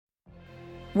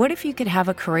What if you could have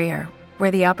a career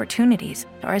where the opportunities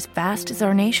are as vast as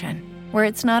our nation, where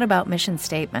it's not about mission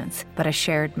statements, but a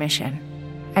shared mission?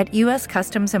 At U.S.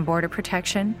 Customs and Border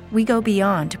Protection, we go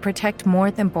beyond to protect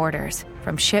more than borders.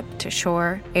 From ship to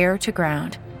shore, air to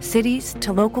ground, cities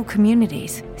to local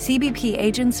communities, CBP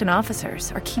agents and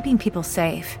officers are keeping people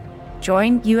safe.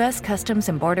 Join U.S. Customs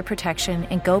and Border Protection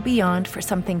and go beyond for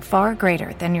something far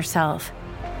greater than yourself.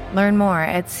 Learn more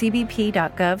at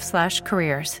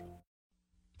cbp.gov/careers.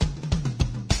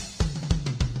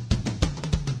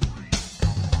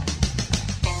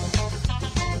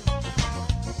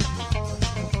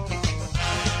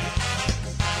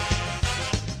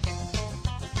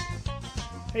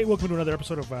 Hey, welcome to another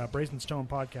episode of Brazen Stone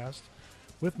Podcast.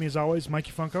 With me, as always,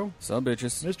 Mikey Funko. Sup,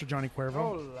 bitches? Mr. Johnny Cuervo.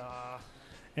 Hola.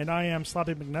 And I am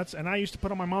Sloppy McNuts, and I used to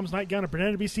put on my mom's nightgown and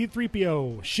pretend to be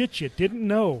C-3PO. Shit you didn't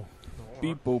know.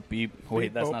 Beep, boop, beep. Wait,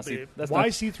 Beep, that's boop, not C. beep. That's Why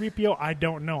not C-3PO? I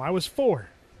don't know. I was 4.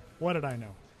 What did I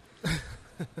know?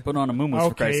 put on a moo for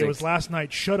Okay, Christ's it was sake. last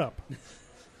night. Shut up. I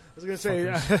was going to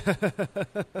say,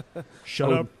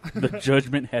 Shut up. The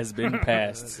judgment has been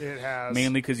passed. it has.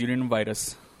 Mainly because you didn't invite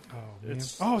us. Oh, man.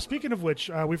 It's- Oh, speaking of which,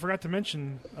 we forgot to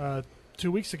mention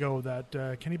 2 weeks ago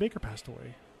that Kenny Baker passed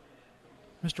away.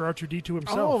 Mr. R2-D2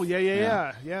 himself. Oh,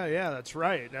 yeah. That's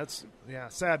right. That's,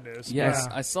 sad news. Yes,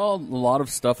 Yeah. I saw a lot of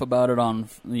stuff about it on,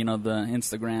 the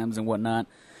Instagrams and whatnot.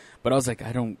 But I was like,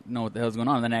 I don't know what the hell's going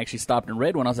on. And then I actually stopped and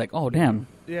read one. I was like, oh, damn,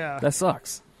 Yeah. that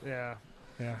sucks. Yeah.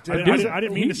 Yeah. Dude, I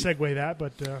didn't mean to segue that,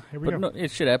 but here we But go. no, it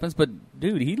shit happens. But,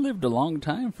 dude, he lived a long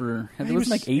time for, it He was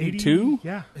like 82?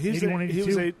 Yeah, He's 81, 82. he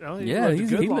was he Yeah, lived a he's-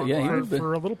 good he long li- yeah, he life. lived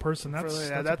for a little person, that's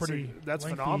pretty that's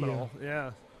lengthy, phenomenal.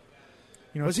 Yeah.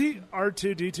 You know, Was he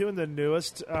R2-D2 in the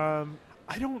newest?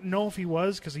 I don't know if he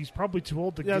was because he's probably too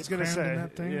old to I get was going to crammed say. in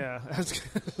that thing.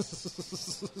 Yeah.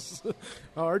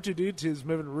 R2-D2 is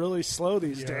moving really slow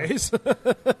these Yeah. days.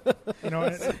 You know,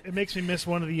 it makes me miss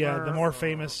one of the more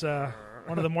famous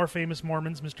one of the more famous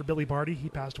Mormons, Mr. Billy Barty. He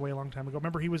passed away a long time ago.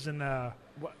 Remember, he was in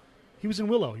What? he was in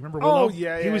Willow. You remember Willow? Oh,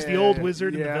 yeah. He was the old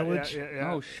wizard in the village.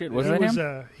 Yeah. Oh, shit. Was he that was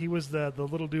him? he was the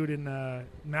little dude in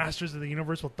Masters of the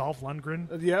Universe with Dolph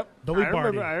Lundgren. Yep. Billy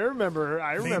Barty. I remember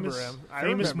Famous, him.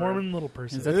 famous Mormon little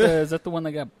person. Is that the one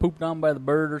that got pooped on by the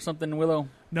bird or something in Willow?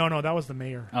 No, that was the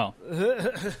mayor. Oh.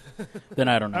 Then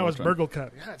I don't know. That was which one.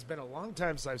 Burglecut. Yeah, it's been a long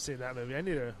time since I've seen that movie. I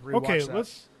need to rewatch Okay, that.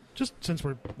 let's just since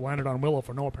we're landed on Willow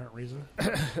for no apparent reason,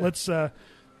 let's.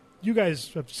 You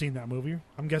guys have seen that movie.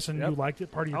 I'm guessing Yep. you liked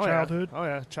it. Part of your Oh, childhood. Yeah. Oh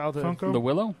yeah, childhood. Funko. The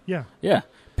Willow? Yeah, Yeah.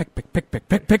 Pick, pick, pick, pick,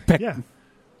 pick, pick, pick. yeah.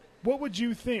 What would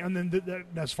you think? And then,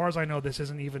 as far as I know, this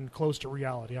isn't even close to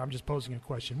reality. I'm just posing a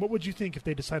question. What would you think if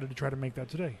they decided to try to make that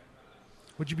today?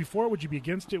 Would you be for it? Would you be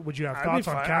against it? Would you have I'd thoughts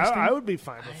be on fine. casting? I would be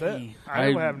fine with it. I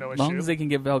would have no As long issue. as they can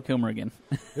get Val Kilmer again.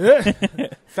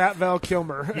 Fat Val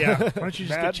Kilmer. Yeah. Why don't you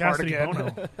just Bad get Chastity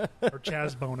Mardigan. Bono or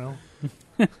Chaz Bono?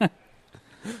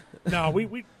 No,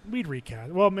 we'd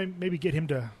recast. Well, maybe get him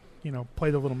to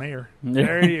play the little mayor.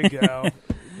 There you go.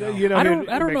 You know, I don't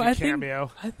make know. a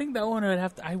cameo. I think that one would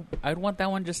have to. I'd want that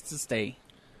one just to stay.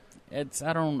 I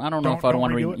don't know Don't- if I'd don't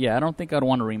want to. redo it? Yeah, I don't think I'd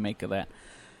want a remake of that.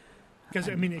 Because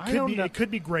I mean, it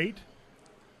could be great,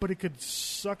 but it could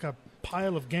suck a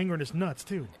pile of gangrenous nuts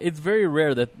too. It's very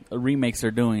rare that remakes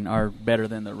they're doing are better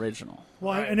than the original.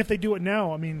 Well, Right. and if they do it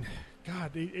now, I mean,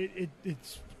 God, it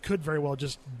could very well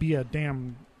just be a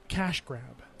damn cash grab.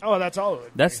 Oh, that's all. It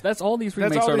would be. That's all these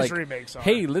remakes That's all are these like. remakes are.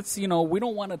 Hey, let's we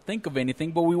don't want to think of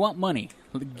anything, but we want money.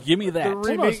 Give me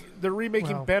that. They're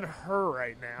remaking Well- Ben-Hur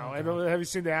right now. I don't, have you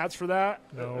seen the ads for that?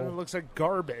 No. It looks like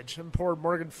garbage. And poor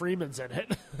Morgan Freeman's in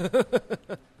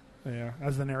it. Yeah,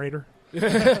 as the narrator.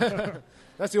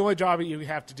 That's the only job that you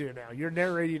have to do now. You're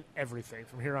narrating everything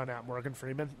from here on out, Morgan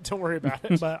Freeman. Don't worry about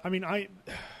it. But I mean,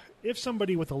 if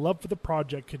somebody with a love for the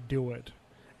project could do it,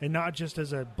 and not just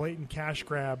as a blatant cash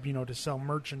grab, to sell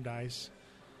merchandise,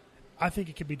 I think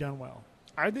it could be done well.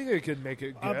 I think it could make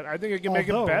it good. I think it can make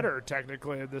it although- better,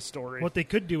 technically, this story. What they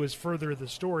could do is further the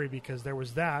story because there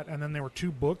was that, and then there were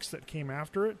 2 books that came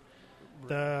after it.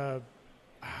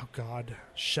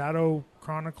 Shadow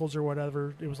Chronicles or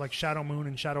whatever. It was like Shadow Moon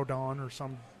and Shadow Dawn or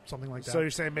something like that. So you're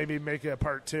saying maybe make it a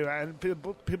part 2. And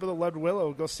people that loved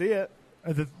Willow, go see it.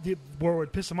 What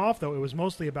would piss him off, though, it was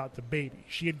mostly about the baby.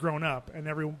 She had grown up, and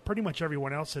pretty much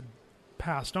everyone else had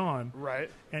passed on, Right.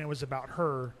 and it was about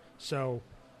her. So,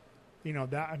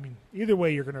 either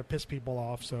way, you're going to piss people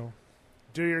off. So,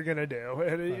 Do you're going to do.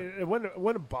 It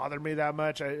wouldn't bother me that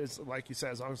much. It's like you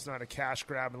said, as long as it's not a cash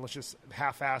grab, and let's just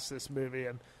half-ass this movie.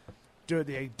 And do it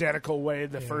the identical way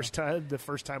the first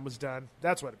time was done.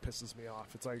 That's what it pisses me off.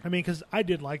 It's like, I mean, because I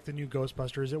did like the new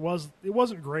Ghostbusters. It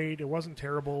wasn't great. It wasn't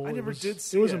terrible. I never did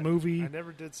see it. It was a movie. I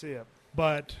never did see it.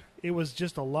 But it was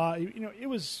just a lot. You know, it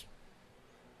was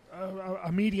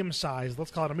a medium-sized,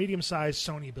 let's call it a medium-sized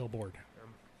Sony billboard.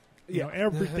 You know,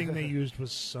 everything they used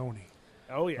was Sony.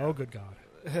 Oh, yeah. Oh, good God.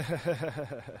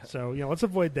 So, let's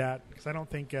avoid that because I don't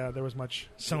think there was much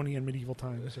Sony in medieval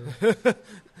times. Or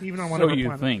even on one So of our you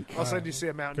planet. think. All of a sudden you see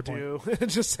a Mountain good Dew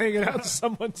just hanging out to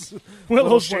someone's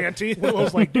Willow's shanty.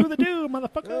 Willow's like, do the do,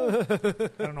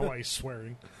 motherfucker. I don't know why he's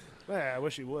swearing. Yeah, I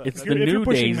wish he would. It's If the you're new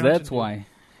pushing days. Mountain That's Dew. why.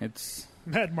 It's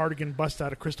Matt Mardigan busts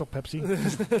out a Crystal Pepsi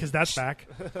because that's back.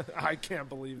 I can't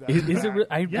believe that. is it?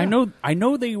 Yeah. I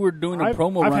know they were doing a I've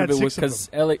promo run had of it was 6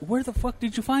 of because LA. Where the fuck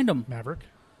did you find them? Maverick.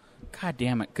 God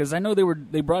damn it! Because I know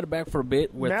they brought it back for a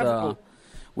bit with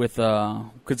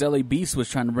because LA Beast was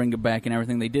trying to bring it back and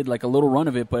everything. They did like a little run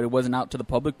of it, but it wasn't out to the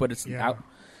public. But it's out.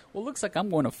 Well, looks like I'm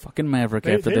going to fucking Maverick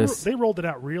after this. They rolled it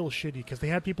out real shitty because they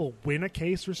had people win a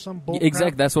case or some bull.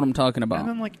 Exactly, crap, that's what I'm talking about. and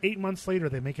then like 8 months later,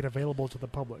 they make it available to the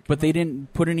public. But they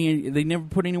didn't put any. They never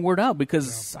put any word out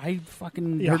because I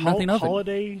fucking heard nothing of it.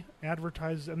 Holiday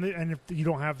advertised, and if you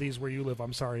don't have these where you live,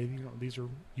 I'm sorry. These are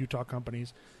Utah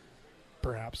companies,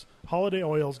 perhaps. Holiday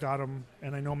Oil's got them,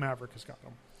 and I know Maverick has got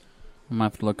them. I'm gonna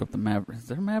have to look up the Maverick. Is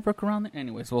there a Maverick around there?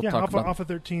 Anyways, we'll talk about. Off of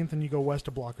 13th, and you go west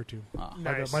a block or two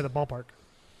Nice. by the ballpark.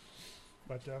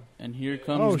 But and here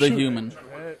comes the human.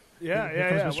 Yeah.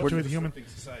 Mr. With the human.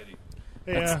 Society.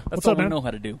 Hey, That's what's all up, we man? know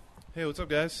how to do. Hey, what's up,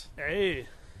 guys? Hey,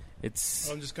 It's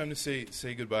I'm just coming to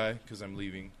say goodbye because I'm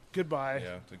leaving. goodbye.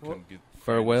 Yeah, to come get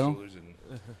Farewell? shoulders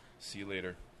and see you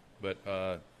later. But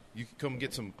you can come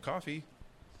get some coffee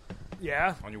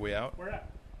Yeah. on your way out. Where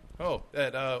at? Oh,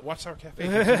 at Watchtower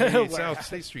Cafe, South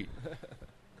State Street.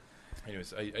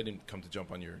 Anyways, I didn't come to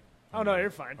jump on your. Oh, no, you're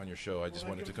fine. On your show, I just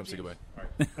wanted to come say goodbye. All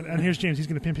right. And here's James. He's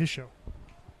going to pimp his show.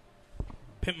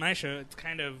 Pimp my show. It's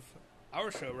kind of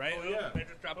our show, right? Oh, yeah. I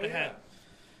just dropped a hat.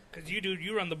 Because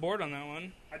you run the board on that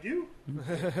one. I do.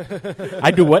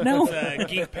 I do what now? It's a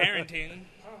geek parenting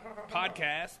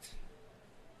podcast.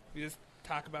 We just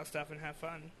talk about stuff and have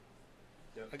fun.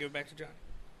 I'll give it back to John.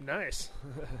 Nice.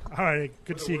 All right.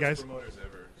 Good to see you guys. Promoters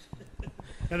ever.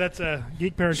 And that's a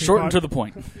Geek Parenting Short and to the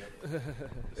point.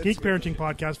 Geek Parenting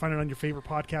Podcast. Find it on your favorite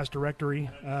podcast directory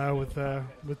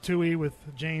with Tui, with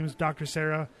James, Dr.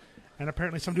 Sarah, and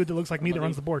apparently some dude that looks like me that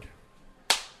runs the board.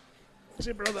 See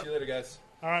you, brother. See you later, guys.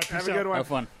 All right. Have peace a good out. one. Have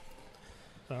fun.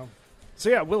 So,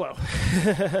 yeah, Willow.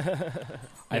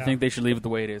 I think they should leave it the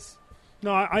way it is.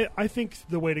 No, I think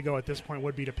the way to go at this point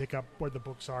would be to pick up where the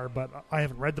books are, but I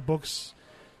haven't read the books.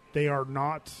 They are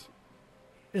not,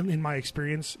 in my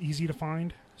experience, easy to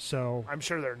find. So I'm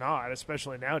sure they're not,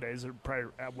 especially nowadays. They're probably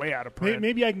way out of print.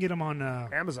 maybe I can get them on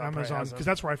Amazon probably has them. because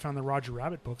that's where I found the Roger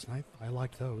Rabbit books, and I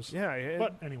liked those. Yeah,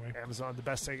 But anyway, Amazon, the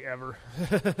best thing ever.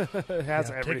 It has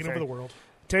everything. taking over the world.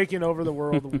 Taking over the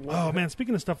world. Oh man,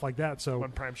 speaking of stuff like that, so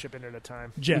One prime shipping at a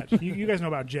time. Jet, you guys know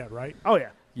about Jet, right? Oh, yeah.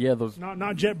 Yeah, those. Not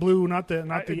JetBlue, not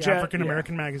the Jet, African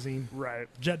American magazine, Right.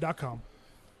 Jet.com.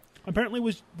 Apparently,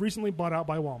 was recently bought out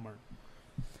by Walmart.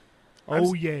 I'm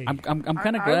Oh yay! I'm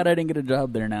kind of glad I didn't get a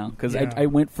job there now because Yeah. I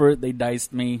went for it. They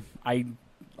diced me. I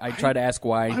tried to ask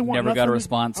why. I want Never got a nothing-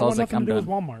 response. I was like, want I'm nothing to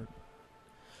done. do with Walmart.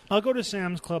 I'll go to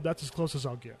Sam's Club. That's as close as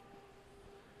I'll get.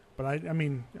 But I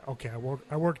mean, okay, I work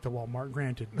at the Walmart,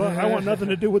 granted, but I want nothing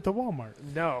to do with the Walmart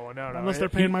No. unless they're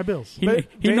paying my bills. He But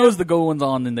they knows have- the goings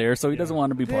on in there, so he doesn't want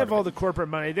to be They part have of all it. the corporate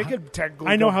money. They could technically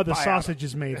I know go how the buy out- sausage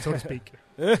is made, so to speak.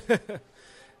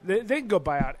 They can go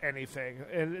buy out anything,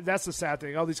 and that's the sad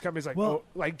thing. All these companies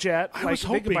like Jet, I was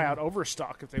they can buy hoping- out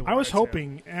Overstock if they want. I was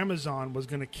hoping Amazon was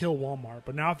going to kill Walmart,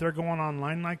 but now if they're going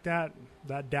online like that,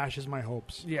 that dashes my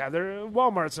hopes. Yeah,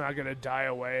 Walmart's not going to die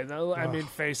away. And I mean,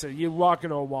 face it. You walk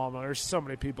into a Walmart, there's so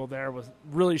many people there with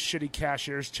really shitty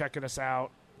cashiers checking us out.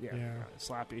 Yeah.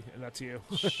 Slappy, and that's you.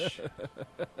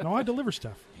 No, I deliver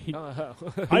stuff. Oh.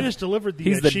 I just delivered the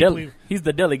He's the deli. He's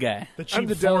the deli guy. the I'm cheap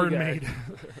the deli foreign guy. made,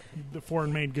 the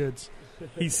foreign made goods.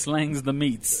 He slangs the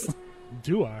meats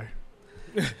Do I?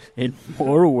 in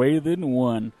more way than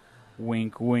one.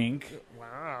 Wink, wink.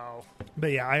 Wow.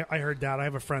 But yeah, I heard that. I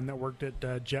have a friend that worked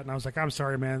at Jet, and I was like, I'm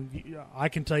sorry, man. I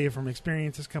can tell you from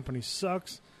experience, this company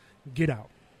sucks. Get out.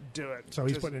 Do it. So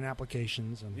he's Just- putting in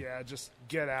applications. And Yeah, just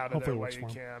get out of Hopefully there it while works you for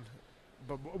can.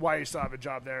 But while you still have a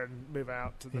job there and move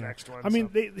out to the Yeah. next one. I mean,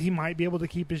 so. he might be able to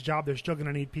keep his job. They're still going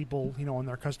to need people, on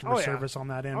their customer Oh, yeah. service on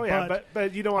that end. Oh yeah,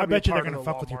 but you don't want I to be bet you they're going to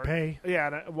fuck with your pay. Yeah,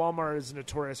 and Walmart is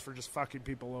notorious for just fucking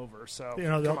people over. So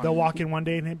They'll walk in one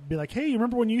day and be like, "Hey, you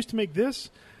remember when you used to make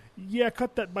this? Yeah,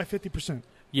 cut that by 50%."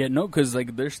 Yeah, no, because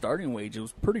like their starting wage, it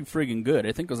was pretty friggin' good.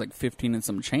 I think it was like 15 and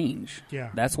some change. Yeah.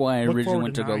 That's why I originally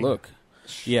went to go 9. look.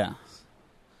 Yeah.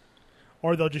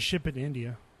 Or they'll just ship it to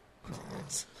India.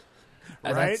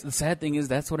 Right? That's, the sad thing is,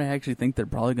 that's what I actually think they're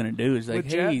probably going to do. Is like,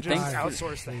 Legit, hey, just thanks.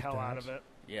 outsource the hell out of it.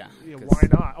 Yeah. Why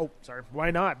not? Oh, sorry.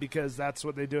 Why not? Because that's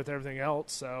what they do with everything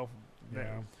else. So,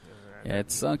 Yeah,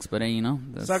 it sucks, but hey,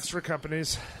 sucks for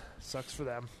companies. Sucks for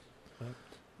them.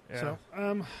 Yeah. So,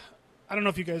 I don't know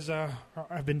if you guys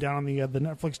have been down on the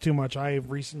Netflix too much. I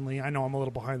know I'm a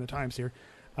little behind the times here.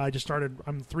 I just started.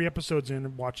 I'm 3 episodes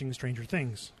in watching Stranger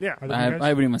Things. Yeah, I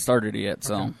haven't even started it yet,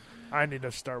 so okay. I need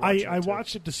to start watching I it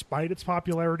watched it despite its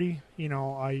popularity.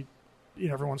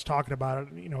 Everyone's talking about it.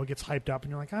 It gets hyped up, and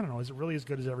you're like, I don't know, is it really as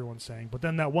good as everyone's saying? But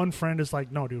then that one friend is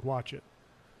like, no, dude, watch it.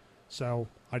 So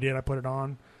I did. I put it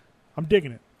on. I'm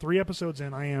digging it. 3 episodes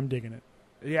in, I am digging it.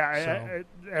 Yeah,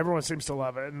 everyone seems to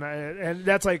love it, and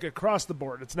that's like across the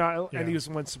board. It's not any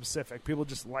one specific. People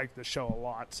just like the show a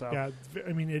lot. So yeah,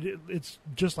 I mean, it's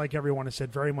just like everyone has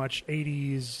said, very much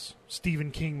 80s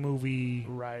Stephen King movie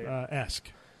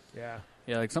esque. Yeah,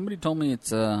 like somebody told me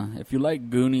it's if you like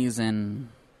Goonies and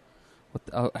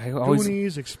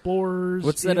Goonies, Explorers.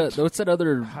 What's that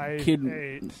other kid?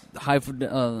 8. High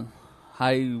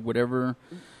whatever.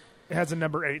 It has a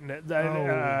number 8 in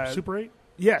it. Super 8.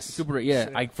 Yes, Super 8.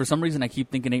 Yeah, for some reason I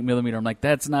keep thinking 8mm. I'm like,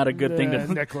 that's not a good thing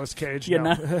to. Nicolas Cage.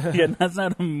 That's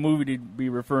not a movie to be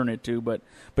referring it to. But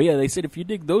yeah, they said if you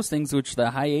dig those things, which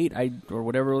the high 8 or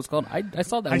whatever it was called, I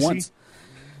saw that once.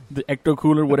 The Ecto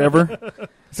Cooler, whatever.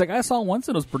 It's like I saw once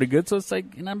and it was pretty good. So it's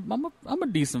like, and I'm a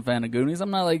decent fan of Goonies. I'm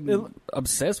not like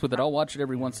obsessed with it. I'll watch it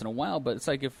every once in a while. But it's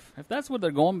like if that's what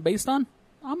they're going based on,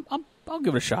 I'll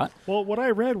give it a shot. Well, what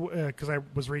I read, because I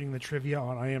was reading the trivia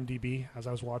on IMDb as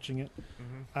I was watching it,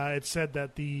 it said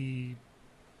that the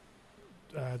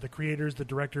creators, the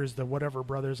directors, the whatever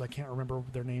brothers, I can't remember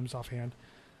their names offhand,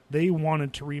 they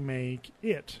wanted to remake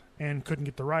it and couldn't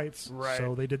get the rights,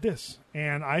 so they did this.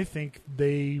 And I think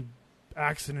they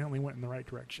accidentally went in the right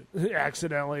direction.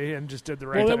 Accidentally, and just did the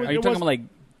right thing. Are you talking about like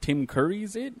Tim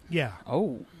Curry's it? Yeah.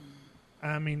 Oh.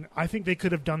 I mean, I think they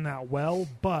could have done that well,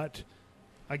 but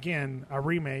again, a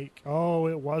remake. Oh,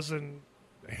 it wasn't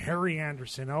Harry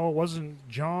Anderson. Oh, it wasn't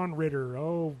John Ritter.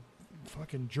 Oh,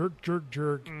 fucking jerk.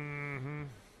 Mm-hmm.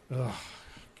 Ugh.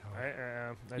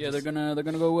 They're gonna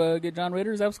go get John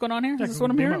Ritter. Is that what's going on here? Is this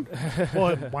what I'm hearing?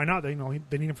 Well, why not? They need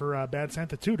him for Bad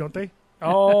Santa too, don't they?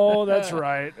 Oh, that's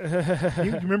right.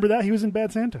 You remember that? He was in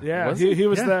Bad Santa. Yeah, he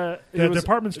was the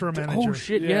department store manager. Oh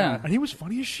shit, yeah. And he was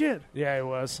funny as shit. Yeah, he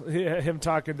was. Him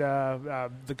talking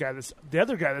to the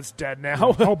other guy that's dead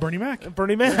now. Oh, Bernie Mac.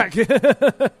 Bernie Mac.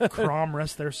 Crom,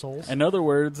 rest their souls. In other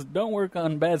words, don't work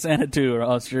on Bad Santa 2 or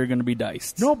else you're going to be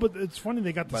diced. No, but it's funny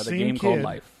they got the by same the game kid, called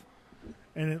Life.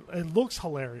 And it looks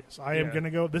hilarious. I am going to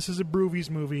go. This is a Broovies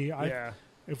movie.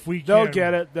 If they'll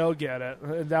get it.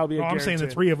 That'll be. I'm saying the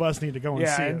 3 of us need to go and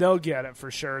see it. Yeah, and they'll get it for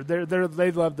sure.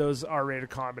 They love those R-rated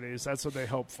comedies. That's what they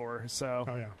hope for. So.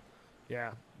 Oh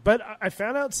yeah. But I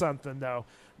found out something though.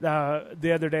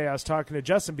 The other day I was talking to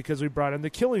Justin because we brought in The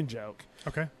Killing Joke.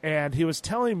 Okay. And he was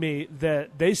telling me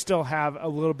that they still have a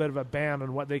little bit of a ban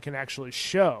on what they can actually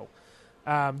show.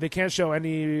 They can't show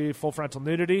any full frontal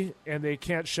nudity, and they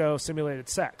can't show simulated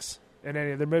sex in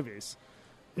any of their movies.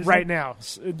 Now,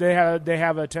 they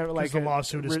have a like the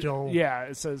lawsuit is still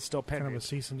it's still pending. Kind of a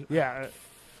cease and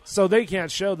so they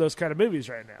can't show those kind of movies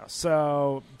right now.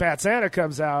 So Bad Santa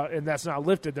comes out and that's not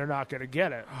lifted, they're not going to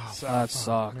get it. Oh, so that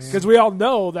sucks because we all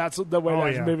know that's the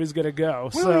way that movie's going to go.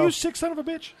 Well, you sick son of a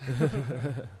bitch.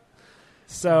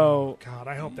 So God,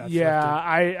 I hope that's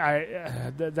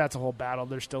lifted. That's a whole battle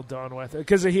they're still dealing with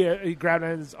because he grabbed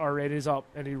his R-rated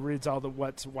and he reads all the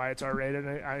why it's R-rated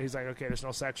and he's like, okay, there's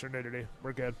no sex or nudity,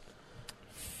 we're good.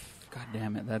 God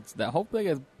damn it! I hope they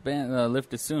get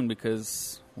lifted soon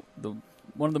because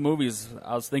one of the movies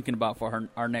I was thinking about for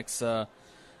our next at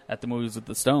the movies with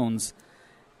the Stones,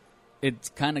 it's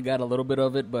kind of got a little bit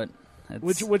of it, but.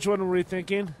 Which one were we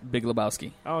thinking? Big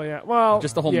Lebowski. Oh yeah, well,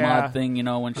 just the whole mod thing,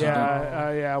 when she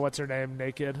what's her name?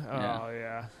 Naked. Oh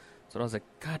yeah. So I was like,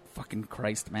 God fucking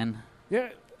Christ, man. Yeah,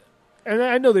 and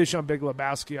I know they showed Big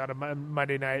Lebowski on a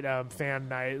Monday night fan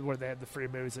night where they had the free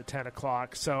movies at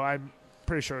 10:00. So I'm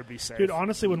pretty sure it'd be safe. Dude,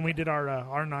 honestly, when we did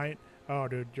our night,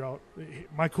 dude,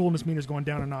 my coolness meter's going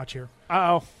down a notch here.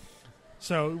 Uh-oh.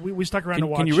 So we stuck around to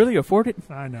watch. Can you really afford it?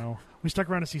 I know. We stuck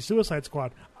around to see Suicide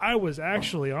Squad. I was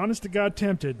actually, honest to God,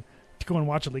 tempted to go and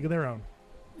watch A League of Their Own.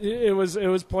 It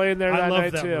was playing there that love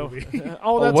night that too. movie. That's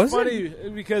was funny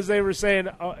because they were saying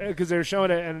because they were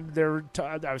showing it and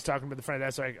I was talking with a friend.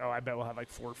 That's like, I bet we'll have like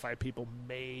 4 or 5 people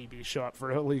maybe show up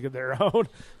for a league of their own.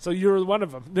 So you were one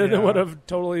of them that would have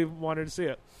totally wanted to see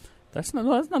it. That's not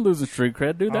losing street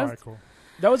cred, dude. All That's right, cool.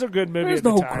 That was a good movie. There's at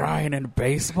the no time. crying in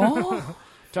baseball.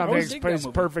 Tom I was Hanks thinking plays that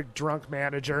movie. perfect drunk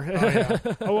manager.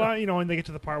 Oh, yeah. When they get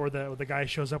to the part where the guy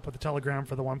shows up with a telegram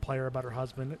for the one player about her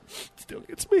husband, it still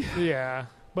gets me. Yeah,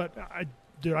 But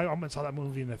I almost saw that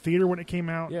movie in the theater when it came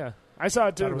out. yeah. I saw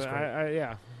it too. Thought it was But great.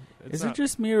 yeah. Is it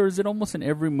just me, or is it almost in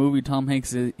every movie Tom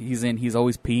Hanks he's in, he's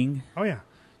always peeing? Oh yeah,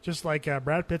 just like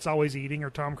Brad Pitt's always eating or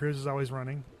Tom Cruise is always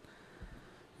running.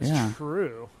 Yeah.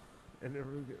 true?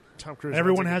 And Tom Cruise.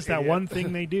 Everyone runs has like an that idiot. one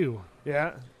thing they do.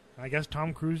 Yeah. I guess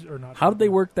Tom Cruise or not. How did they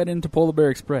work that into Polar Bear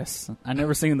Express? I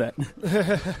never seen that.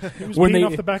 He was when peeing they-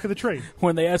 off the back of the train.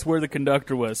 When they asked where the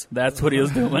conductor was, that's what he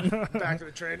was doing. Back of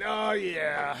the train. Oh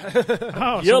yeah.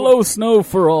 Oh, Yellow snow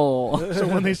for all. So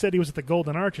when they said he was at the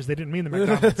Golden Arches, they didn't mean the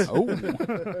McDonald's.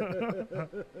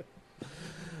 Oh.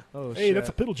 Oh Hey, shit. that's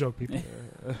a piddle joke, people.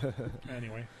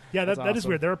 Anyway, yeah, that That's is awesome.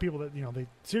 weird. There are people that they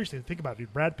seriously think about it.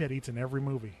 Dude, Brad Pitt eats in every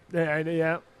movie.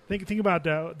 Yeah. Think about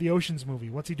the Ocean's movie.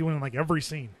 What's he doing in like every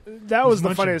scene? That was He's the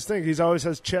munching. funniest thing. He's always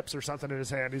has chips or something in his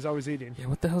hand. He's always eating. Yeah,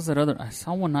 what the hell's that other? I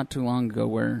saw one not too long ago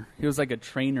where he was like a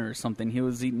trainer or something. He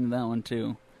was eating that one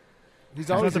too. He's Is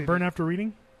that always the eating. Burn After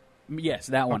Reading? Yes,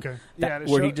 that one. Okay. Yeah, That,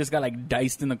 to where show- he just got like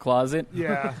diced in the closet.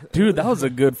 Yeah. Dude, that was a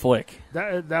good flick.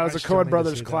 That was I a still Coen need to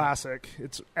Brothers see that. classic.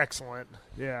 It's excellent.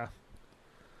 Yeah.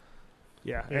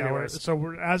 Yeah. Yeah. Anyways.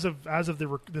 So as of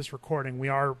this recording, we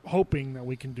are hoping that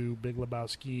we can do Big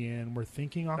Lebowski, and we're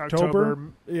thinking October.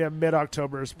 Yeah,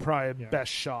 mid-October is probably Yeah.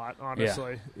 best shot,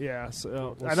 honestly. Yeah,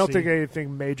 so We'll I don't think see.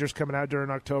 anything major's coming out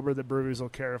during October that breweries will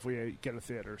care if we get a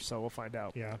theater, so we'll find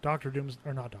out. Yeah, Doctor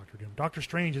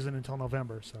Strange isn't until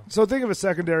November. So So think of a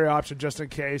secondary option just in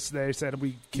case they said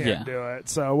we can't Yeah. do it.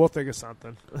 So we'll think of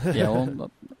something. Yeah,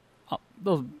 well,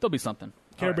 there'll be something.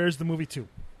 Care All right. Bears the movie too.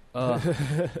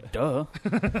 Duh.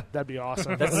 That'd be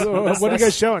awesome. That's- what are you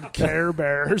guys showing? Care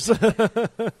Bears.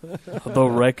 The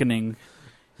Reckoning.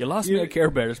 You lost me You- at Care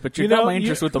Bears, but you got my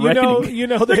interest with The you know, Reckoning.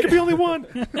 There they could be only one.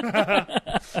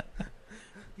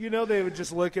 they would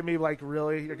just look at me like,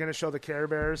 really? You're going to show the Care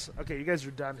Bears? Okay, you guys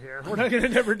are done here. We're not going to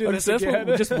never do this That's again.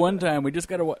 what, just one time, we just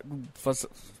got to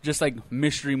just like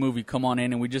mystery movie come on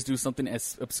in, and we just do something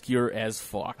as obscure as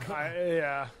fuck.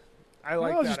 I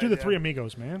like Let's that just do the idea. Three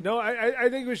Amigos, man. No, I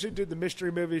think we should do the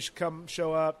mystery movie. Should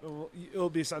show up. And it'll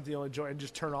be something you'll enjoy, and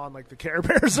just turn on like the Care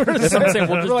Bears or That's what I'm saying.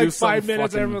 We'll for just like do 5 something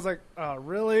minutes. fucking- Everyone's like, "Oh,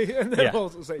 really?" And then Yeah.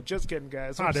 we'll say, "Just kidding,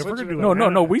 guys." Ah, dude, we're gonna do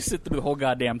No. We sit through the whole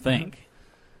goddamn thing.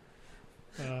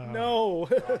 No.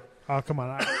 Oh, come on.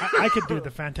 I could do the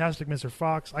Fantastic Mr.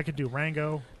 Fox. I could do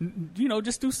Rango.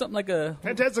 Just do something like a.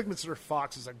 Fantastic Mr.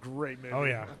 Fox is a great movie. Oh,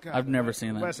 yeah. God, I've never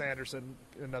seen that. Wes Anderson,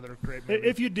 another great movie.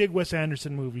 If you dig Wes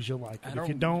Anderson movies, you'll like it. If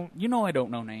you don't, I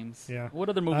don't know names. Yeah. What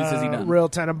other movies has he done? Real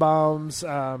Tenenbaums,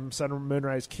 Sun and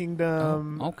Moonrise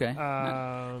Kingdom. Oh, okay.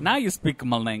 Um, Now you speak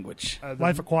my language. the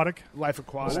Life Aquatic, Life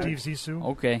Aquatic. Steve Zissou.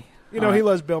 Okay. You know, he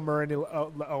loves Bill Murray and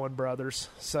the Owen brothers,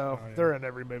 so Oh, yeah. they're in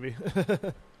every movie.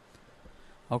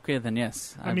 Okay, then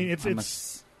yes. I mean, it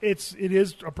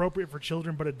is appropriate for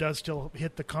children, but it does still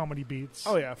hit the comedy beats.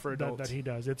 Oh, yeah, for that adults. he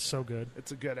does. It's so good.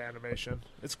 It's a good animation.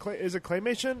 Is it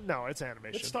claymation? No, it's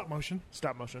animation. It's stop motion.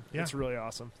 Stop motion. Yeah. It's really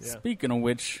awesome. Yeah. Speaking of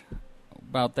which,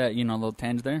 about that, little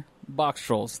tangent there. Box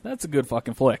Trolls. That's a good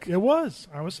fucking flick. It was.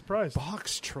 I was surprised.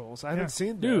 Box Trolls. I Yeah. haven't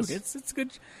seen Dude, this. it's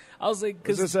good. I was like, Is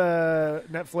because this a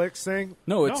Netflix thing?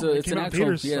 no, it's No, it it's came an out in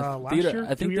actual theaters, last theater. year, I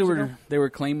 2 think years they were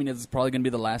claiming it's probably going to be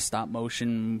the last stop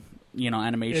motion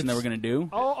animation they It's- were going to do.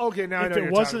 Oh, okay. Now I know If what it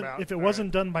you're wasn't, talking about. if it All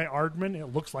wasn't done by Aardman, it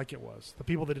looks like it was. The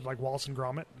people that did like Wallace and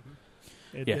Gromit.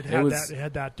 It, Yeah, it it had was- that. It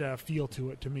had that feel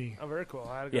to it to me. right. Oh, very cool.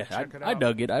 I gotta go Yeah, check it out. I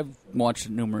dug it. I've watched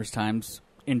it numerous times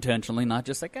intentionally, not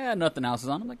just like nothing else is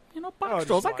on. I'm like, Box just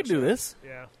Trolls, I could watch do it. this.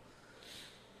 Yeah.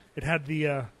 It had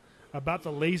the about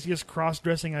the laziest cross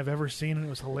dressing I've ever seen, and it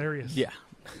was hilarious. Yeah,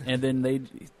 and then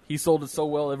he sold it so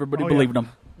well, everybody Oh, believed yeah. him.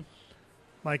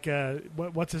 Like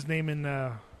what's his name in?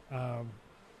 Oh God,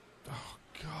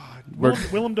 We're-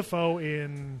 Willem Dafoe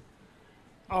in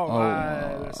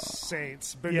The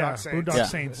Saints. Boondock yeah, Saints. Boondock Yeah.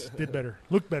 Saints did better,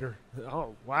 looked better.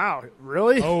 Oh, wow.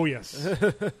 Really? Oh yes.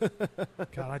 God,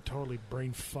 I totally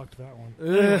brain fucked that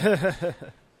one.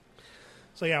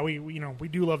 So yeah, we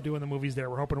do love doing the movies there.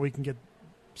 We're hoping we can get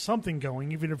something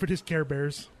going, even if it is Care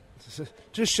Bears.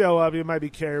 Just show up. You might be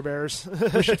Care Bears.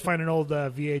 We should find an old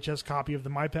VHS copy of the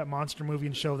My Pet Monster movie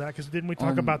and show that, because didn't we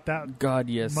talk about that God,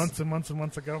 yes. months and months and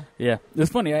months ago? Yeah.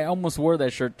 It's funny. I almost wore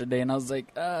that shirt today, and I was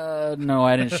like, no,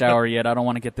 I didn't shower yet. I don't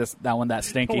want to get that one that I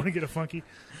stinky. want to get a funky.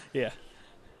 Yeah.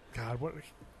 God, what?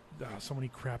 So many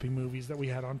crappy movies that we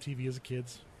had on TV as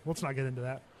kids. Let's not get into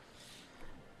that.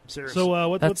 Seriously.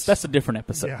 So That's a different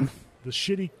episode. Yeah, the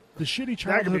shitty that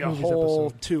childhood could be a movies whole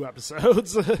episode. 2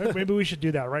 episodes. Maybe we should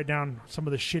do that. Write down some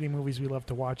of the shitty movies we love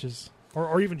to watch,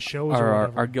 or even shows.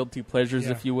 Our guilty pleasures,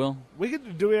 Yeah. if you will.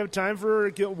 Do we have time for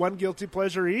one guilty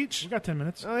pleasure each? We got 10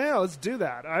 minutes. Oh yeah, let's do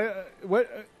that.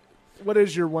 What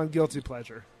is your one guilty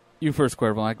pleasure? You first,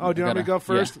 Cuervo. Do you want me to go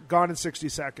first? Yeah. Gone in 60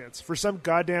 Seconds. For some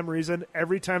goddamn reason,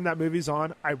 every time that movie's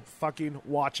on, I fucking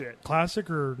watch it. Classic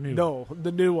or new? No,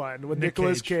 the new one with Nick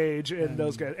Nicolas Cage and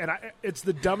those guys. And it's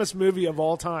the dumbest movie of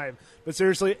all time. But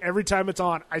seriously, every time it's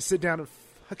on, I sit down and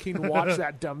fucking watch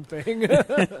that dumb thing.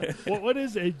 What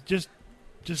is it? Just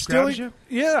Stealing- grabs you?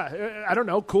 Yeah, I don't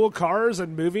know, cool cars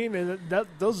and moving, and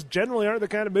those generally aren't the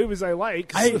kind of movies I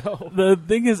like. So. The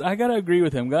thing is, I gotta agree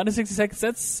with him. Gone in 60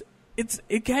 Seconds.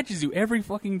 It catches you every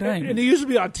fucking time. And it used to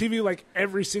be on TV like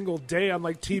every single day on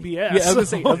like TBS. Yeah, I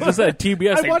was gonna say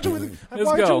TBS. I watch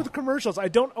it with commercials. I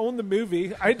don't own the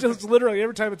movie. I just literally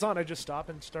every time it's on, I just stop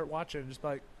and start watching,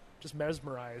 and just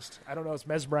mesmerized. I don't know. It's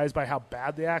mesmerized by how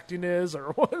bad the acting is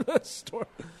or what the story.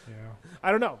 Yeah.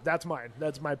 I don't know. That's mine.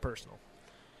 That's my personal.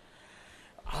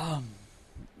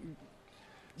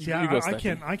 See, You go, I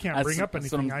Stephanie. can't bring up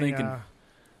that's what anything. I'm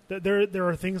thinking. There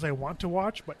are things I want to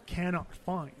watch but cannot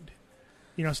find.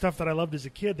 Stuff that I loved as a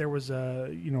kid. There was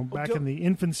back in the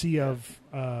infancy of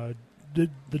the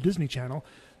Disney Channel,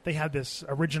 they had this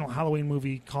original Halloween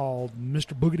movie called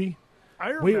Mr. Boogedy. I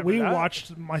remember We that.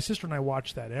 watched. My sister and I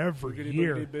watched that every Boogity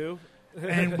year, boogity boo.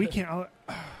 and we can't.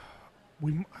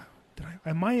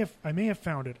 I may have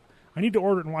found it. I need to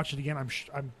order it and watch it again.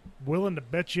 I'm willing to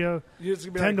bet you You're just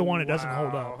gonna be 10 like, to 1 it doesn't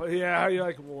hold wow. up. Yeah, you're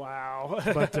like, wow.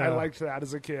 But, I liked that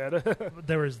as a kid.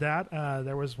 There was that.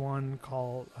 There was one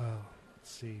called. Let's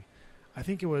see. I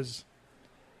think it was.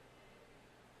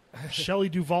 Shelley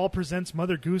Duvall presents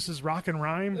Mother Goose's Rock and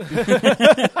Rhyme.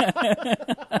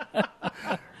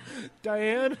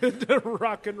 Diane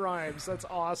Rock and Rhymes. That's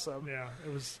awesome. Yeah,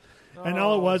 it was, and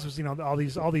all it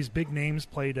was all these big names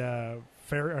played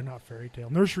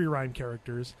nursery rhyme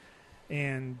characters,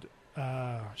 and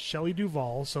Shelley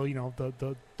Duvall. So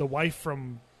the wife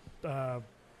from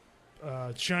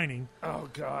Shining. Oh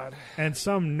God. And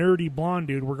some nerdy blonde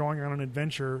dude were going on an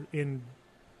adventure in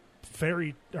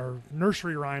fairy or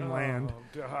nursery rhyme land. Oh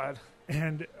God.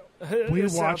 And we It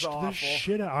sounds watched the awful.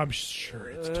 shit out. I'm sure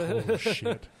it's total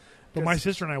shit. But my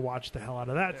sister and I watched the hell out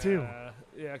of that too.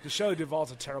 Yeah, because Shelley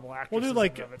Duvall's a terrible actress. Well, dude, in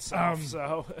like, and of itself,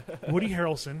 so Woody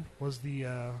Harrelson was the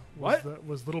What?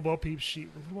 was Little Bo Peep's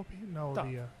sheep. Little Bo Peep? No,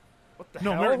 what the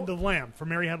hell? The lamb from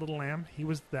Mary Had a Little Lamb. He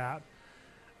was that.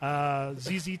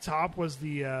 ZZ Top was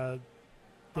the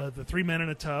 3 men in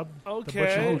a tub. the Okay.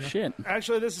 butcher. Oh shit!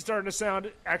 Actually, this is starting to sound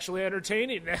actually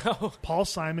entertaining now. Paul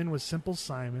Simon was Simple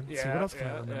Simon. Let's see, what else can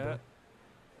I remember?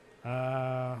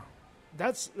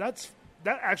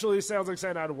 That actually sounds like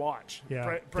something I'd watch.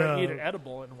 Yeah. Probably eat an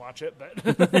edible and watch it,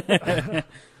 but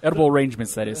Edible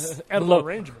arrangements, that is. edible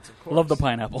arrangements, of course. Love the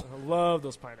pineapple. I love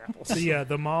those pineapples.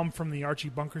 the mom from the Archie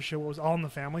Bunker show, what was All in the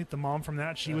Family? The mom from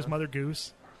that, she was Mother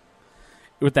Goose.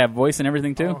 With that voice and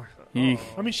everything too. Oh. Eek.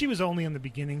 I mean, she was only in the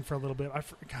beginning for a little bit.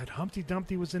 God, Humpty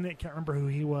Dumpty was in it. Can't remember who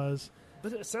he was.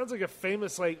 But it sounds like a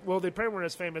famous, they probably weren't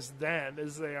as famous then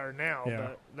as they are now, Yeah.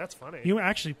 but that's funny. You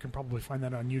actually can probably find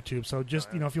that on YouTube. So just,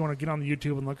 if you want to get on the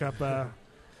YouTube and look up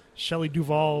Shelley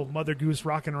Duvall, Mother Goose,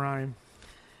 Rock and Rhyme.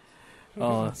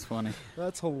 Oh, that's funny.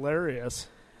 That's hilarious.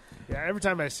 Yeah, every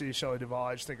time I see Shelley Duvall,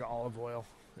 I just think of olive oil.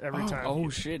 Every time. Oh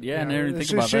shit! Yeah, I never even think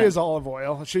she, about she that. is olive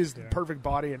oil. She's the perfect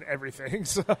body and everything.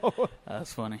 So,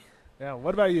 That's funny. yeah.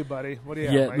 What about you, buddy? What do you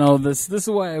have? Yeah, Mike? no, this is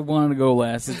why I wanted to go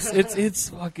last. It's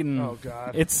fucking. Oh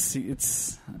God. It's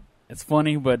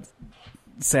funny, but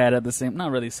sad at the same.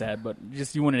 Not really sad, but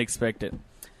just you wouldn't expect it.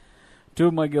 Two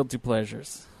of my guilty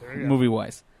pleasures, There you go. movie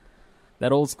wise.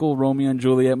 That old school Romeo and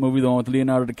Juliet movie, the one with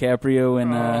Leonardo DiCaprio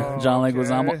and John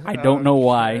Leguizamo. I don't know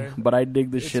why, but I dig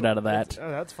the shit out of that.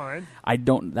 Oh, that's fine.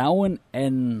 That one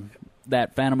and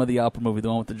that Phantom of the Opera movie, the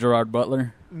one with the Gerard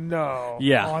Butler. No.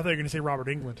 Yeah. Oh, I thought you were going to say Robert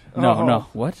England. No, Oh. no.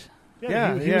 What?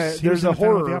 Yeah, he was there's in a the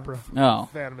Phantom of horror. the Opera. No.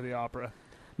 Phantom of the Opera.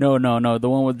 No. The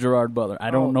one with Gerard Butler. I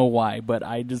don't Oh. know why, but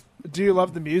I just... Do you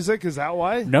love the music? Is that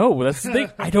why? No, that's the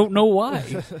thing. I don't know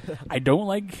why. I don't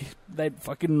like that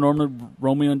fucking normal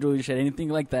Romeo and Juliet shit. Anything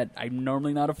like that, I'm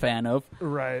normally not a fan of.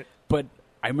 Right. But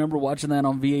I remember watching that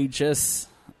on VHS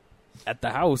at the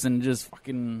house and just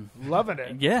fucking loving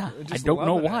it. Yeah, I Just don't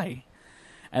know loving it. why.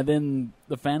 And then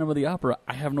the Phantom of the Opera,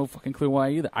 I have no fucking clue why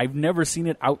either. I've never seen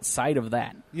it outside of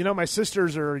that. You know, my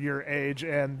sisters are your age,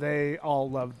 and they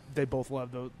both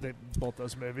love both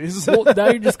those movies. Well, now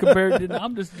you're just compared to.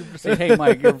 I'm just saying, hey,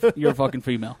 Mike, you're a fucking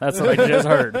female. That's what I just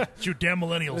heard. You damn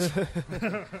millennials.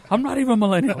 I'm not even a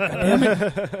millennial. God damn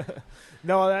it.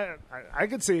 No, I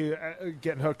could see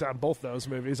getting hooked on both those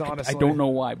movies. Honestly, I don't know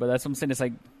why, but that's what I'm saying. It's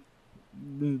like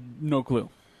no clue.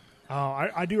 Oh,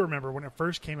 I do remember when it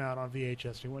first came out on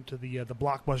VHS. We went to the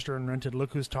Blockbuster and rented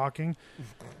Look Who's Talking.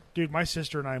 Dude, my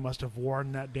sister and I must have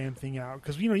worn that damn thing out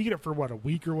because you get it for a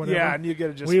week or whatever. Yeah, and you get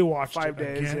it just we watched 5 it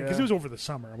days because it was over the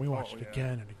summer, and we watched it yeah.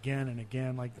 again and again and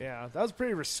again. Like, yeah, that was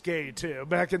pretty risque too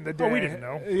back in the day. Oh, we didn't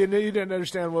know. You didn't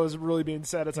understand what was really being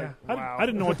said. It's yeah. like, wow, I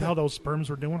didn't know what the hell those sperms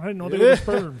were doing. I didn't know they were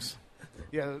sperms.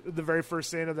 Yeah, the very first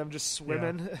scene of them just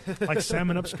swimming, like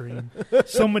salmon upstream,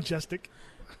 so majestic.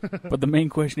 But the main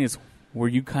question is, were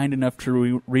you kind enough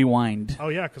to rewind? Oh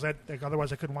yeah, because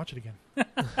otherwise I couldn't watch it again.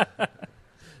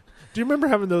 Do you remember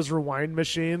having those rewind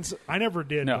machines? I never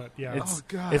did. No, but yeah. it's,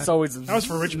 God. it's always that was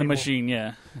for rich the people. machine.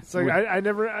 Yeah, It's like I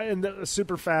never and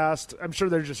super fast. I'm sure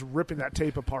they're just ripping that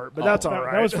tape apart, but that's all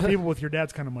right. That was for people with your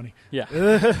dad's kind of money. yeah.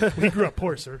 We grew up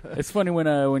poor, sir. It's funny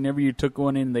whenever you took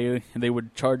one in, they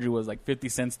would charge you like 50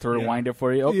 cents to rewind it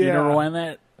for you. Oh, Yeah. you don't rewind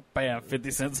that? Bam,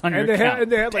 50 cents on your account.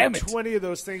 And they had Damn like it. 20 of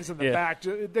those things in the Yeah. back.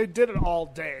 They did it all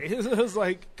day. It was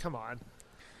like, come on.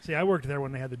 See, I worked there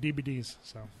when they had the DVDs,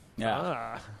 so.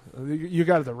 Yeah. You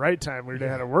got it the right time where you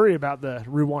didn't have to worry about the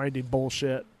rewinding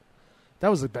bullshit. That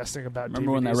was the best thing about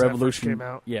Remember DVDs when that first revolution came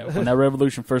out. Yeah, when that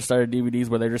revolution first started, DVDs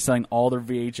where they're just selling all their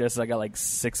VHS. I got like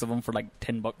 6 of them for like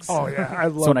 $10. Oh yeah, I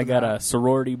love. So when I got a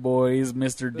Sorority Boys,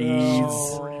 Mr. D's.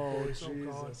 Oh,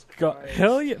 Jesus. God,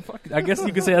 hell yeah! Fuck, I guess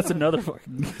you could say that's another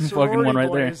fucking one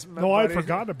right there. Boys, my No, I'd buddy.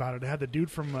 forgotten about it. It had the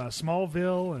dude from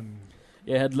Smallville and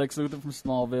Yeah, it had Lex Luthor from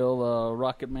Smallville,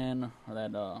 Rocket Man, or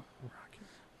that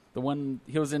the one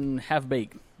he was in Half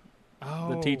Baked.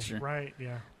 the teacher. Right?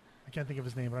 Yeah, I can't think of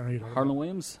his name, but I know you're talking Harlan about.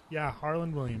 Williams, Yeah,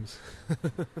 Harlan Williams.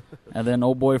 and then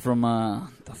old boy from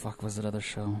the fuck was that other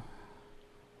show?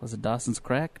 Was it Dawson's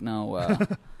Crack? No,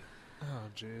 Oh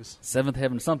jeez. Seventh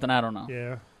Heaven, something I don't know.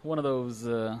 Yeah, One of those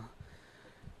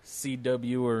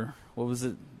CW or what was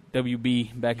it?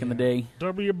 WB back in the day.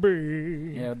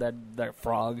 WB. Yeah, that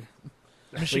frog.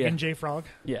 Michigan Yeah. J Frog.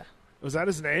 Yeah. Was that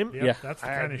his name? Yep, Yeah. that's the I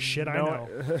kind had of shit I no-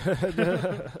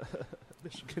 know.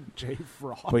 Michigan J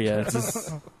Frog. But yeah, it's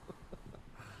just,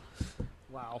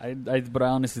 Wow. but I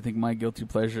honestly think my guilty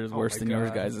pleasure is Oh worse my than yours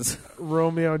God. guys'.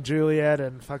 Romeo and Juliet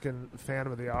and fucking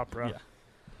Phantom of the Opera. Yeah.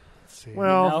 Let's see.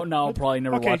 Well, now I'll probably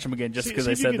never okay, watch them again just see- because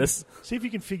see I if you said can- this. See if you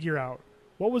can figure out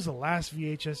what was the last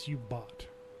VHS you bought.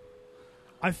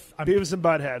 I'm Beavis and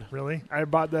Butthead. really. I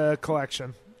bought the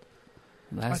collection.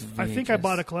 I think I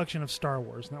bought a collection of Star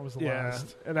Wars, and that was the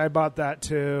last. and I bought that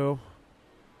too.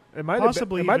 It might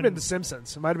Possibly have been even- The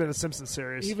Simpsons. It might have been the Simpsons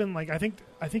series. Even like I think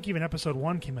even episode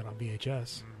 1 came out on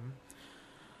VHS.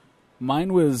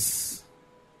 Mine was,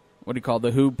 what do you call it,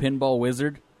 the Who Pinball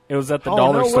Wizard? It was at the Oh,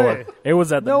 dollar no store. way. It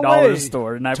was at the No dollar way.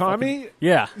 store. And I Tommy?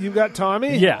 yeah. You got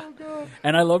Tommy? Yeah.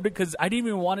 And I loved it because I didn't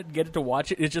even want to get it to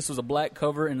watch it. It just was a black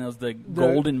cover and it was the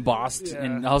gold embossed. yeah.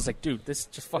 And I was like, dude, this is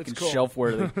just fucking It's cool. shelf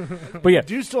worthy. But yeah,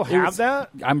 Do you still it have was- that?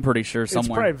 I'm pretty sure It's probably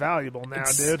somewhere. valuable now,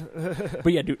 It's- dude.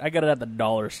 But yeah, dude, I got it at the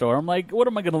dollar store. I'm like, what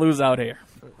am I going to lose out here?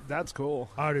 That's cool.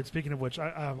 Oh, dude. Speaking of which,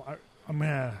 I'm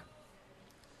gonna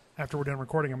after we're done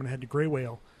recording, I'm gonna head to Grey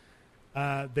Whale.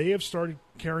 They have started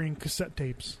carrying cassette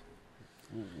tapes.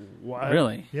 What?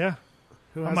 Really? Yeah.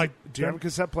 Who I'm has like, do you have a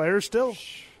cassette player still?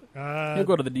 You'll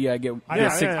go to the DI, get I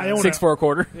own six a- for a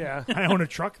quarter. Yeah. I own a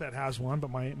truck that has one, but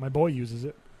my boy uses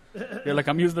it. You're like,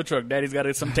 I'm using the truck. Daddy's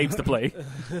got some tapes to play.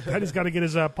 Daddy's got to get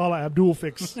his Paula Abdul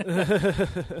fix.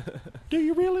 Do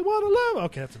you really want to love?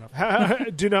 Okay, that's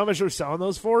enough. Do you know how much they're selling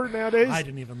those for nowadays? I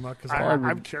didn't even look because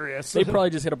I'm curious. They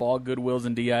probably just hit up all Goodwills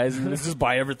and DIs and just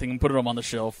buy everything and put them on the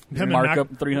shelf. Them and Mark Mac- up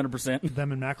 300%.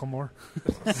 them and Macklemore.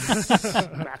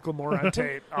 Macklemore on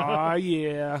tape. Oh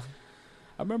yeah.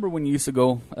 I remember when you used to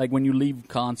go, like when you leave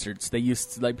concerts, they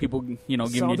used to, like people, giving you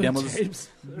Selling demos. tapes.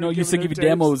 No, used to Giving give you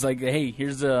them tapes. demos like, hey,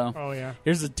 here's a Oh yeah.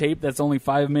 here's a tape that's only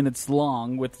 5 minutes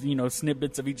long with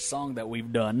snippets of each song that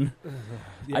we've done.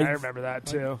 Yeah, I remember that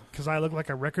too. Because I look like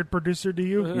a record producer to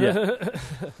you. Yeah.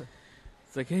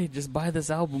 It's like, hey, just buy this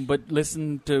album, but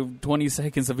listen to 20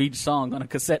 seconds of each song on a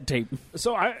cassette tape.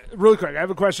 So, really quick, I have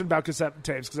a question about cassette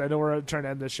tapes because I know we're trying to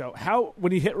end this show. How,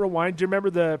 when you hit rewind, do you remember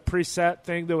the preset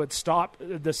thing that would stop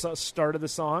the start of the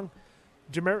song?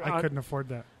 Do you remember? I couldn't afford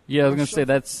that. Yeah, I was gonna say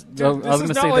that's. Dude, I was this gonna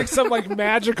is say not like that. some like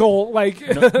magical like.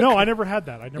 No, I never had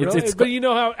that. I never. It's but you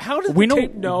know how does we the know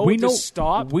tape know we to know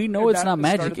stop? We know at it's that not the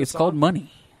start magic. of the It's song? called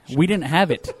money. We didn't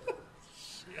have it.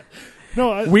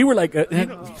 No, We were like,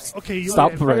 okay. You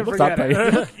stop look, right, stop forget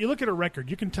it. right. you look at a record.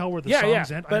 You can tell where the Yeah,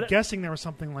 songs yeah, end. but- I'm guessing there was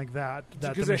something like that the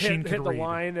Because it machine hit could the read.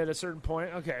 line at a certain point.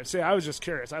 Okay, see, I was just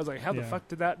curious. I was like, how the Yeah. fuck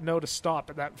did that know to stop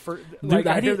at that first? Dude, Like,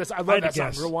 I I hear didn't- this. I I love had that to song.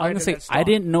 guess. I'm Rewind. gonna and say then stop. I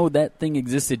didn't know that thing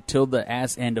existed till the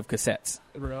ass end of cassettes.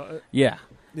 Yeah.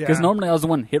 Because Yeah. normally I was the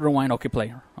one hit rewind, okay,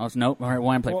 play. I was nope, all right,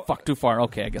 rewind, play. Well, Fuck, too far.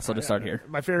 Okay, I guess I'll just start here.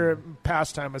 My favorite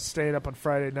pastime was staying up on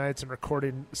Friday nights and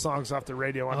recording songs off the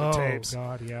radio on Oh the tapes.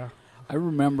 God, yeah. I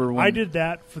remember when I did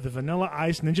that for the Vanilla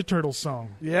Ice Ninja Turtles song.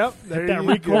 Yep, there Hit that you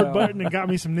record go. button and got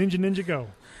me some Ninja Go.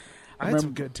 I had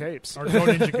some good tapes. Or Go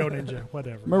Ninja,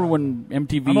 whatever. Remember when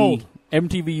I'm old.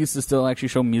 MTV used to still actually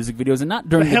show music videos, and not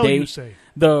during The hell day. you say?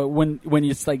 When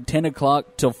it's like 10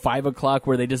 o'clock till 5 o'clock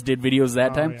where they just did videos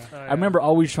that Oh, time. yeah. I remember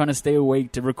always trying to stay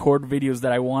awake to record videos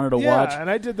that I wanted to Yeah, watch. and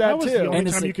I did That that was too. the only And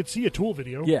it's time like- you could see a Tool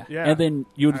video. Yeah. Yeah. And then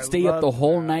you would I stay up the loved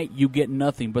whole that. night, you get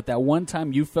nothing. But that one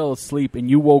time you fell asleep and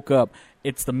you woke up,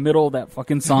 it's the middle of that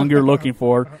fucking song you're looking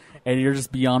for, and you're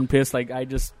just beyond pissed. Like,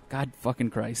 God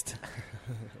fucking Christ.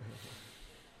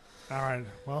 All right.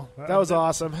 Well, That was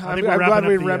awesome. I I'm think we're glad wrapping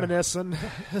we up the, reminiscing.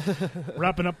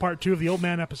 wrapping up part 2 of the Old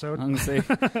Man episode. I'm going to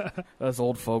say, us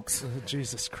old folks.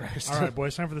 Jesus Christ. All right,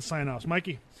 boys. Time for the sign-offs.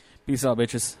 Mikey, Peace out,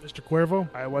 bitches. Mr.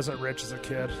 Cuervo, I wasn't rich as a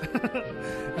kid.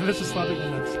 and this is Slavic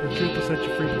Nuts. The truth will set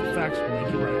you free, but the facts will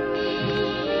make you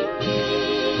right.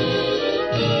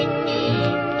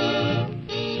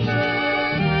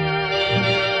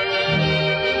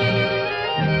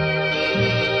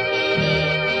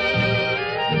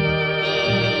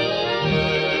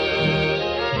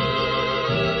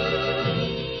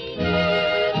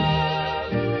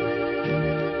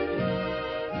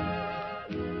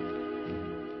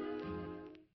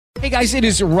 Hey guys, it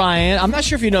is Ryan. I'm not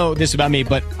sure if you know this about me,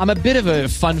 but I'm a bit of a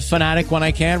fun fanatic when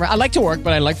I can. I like to work,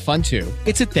 but I like fun too.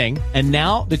 It's a thing. And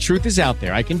now the truth is out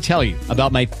there. I can tell you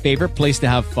about my favorite place to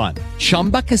have fun.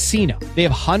 Chumba Casino. They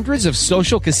have hundreds of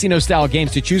social casino style games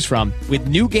to choose from with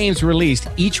new games released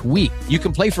each week. You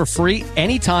can play for free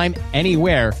anytime,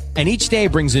 anywhere. And each day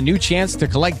brings a new chance to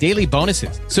collect daily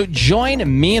bonuses. So join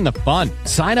me in the fun.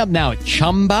 Sign up now at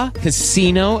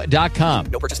ChumbaCasino.com.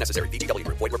 No purchase necessary. VGW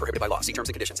Group. Void where prohibited by law. See terms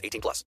and conditions. 18+.